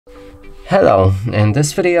Hello, in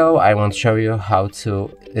this video I want to show you how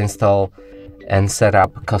to install and set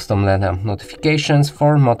up custom LED lamp notifications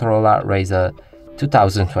for Motorola Razr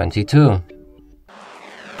 2022.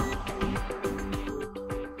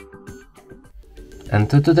 And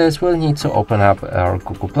to do this we'll need to open up our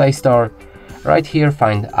Google Play Store. Right here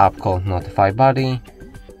find the app called NotifyBuddy.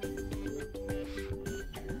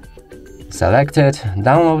 Select it,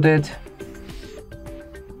 download it.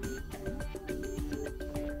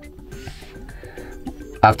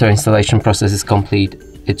 After installation process is complete,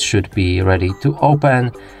 it should be ready to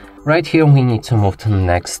open. Right here we need to move to the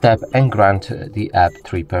next step and grant the app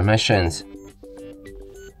 3 permissions.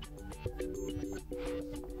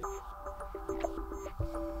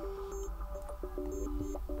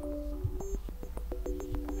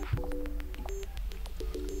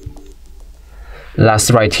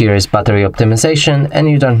 Last right here is battery optimization, and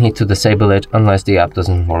you don't need to disable it unless the app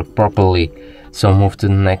doesn't work properly. So move to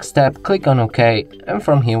the next step, click on OK, and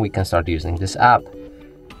from here we can start using this app.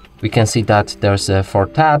 We can see that there's 4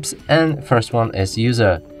 tabs, and first one is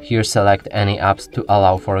user. Here select any apps to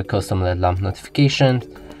allow for a custom LED lamp notification.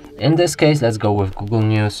 In this case let's go with Google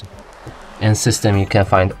News. In system you can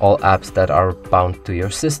find all apps that are bound to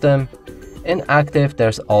your system. In active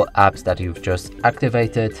there's all apps that you've just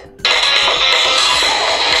activated.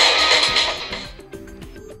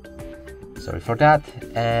 Sorry for that.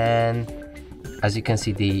 And as you can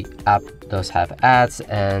see, the app does have ads,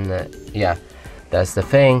 and yeah, that's the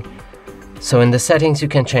thing. So in the settings you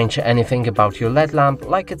can change anything about your LED lamp,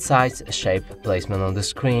 like its size, shape, placement on the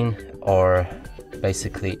screen, or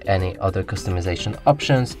basically any other customization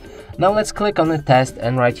options. Now let's click on the test,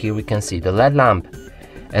 and right here we can see the LED lamp.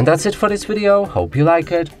 And that's it for this video. Hope you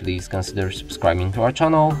like it. Please consider subscribing to our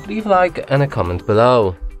channel, leave a like and a comment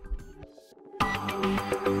below.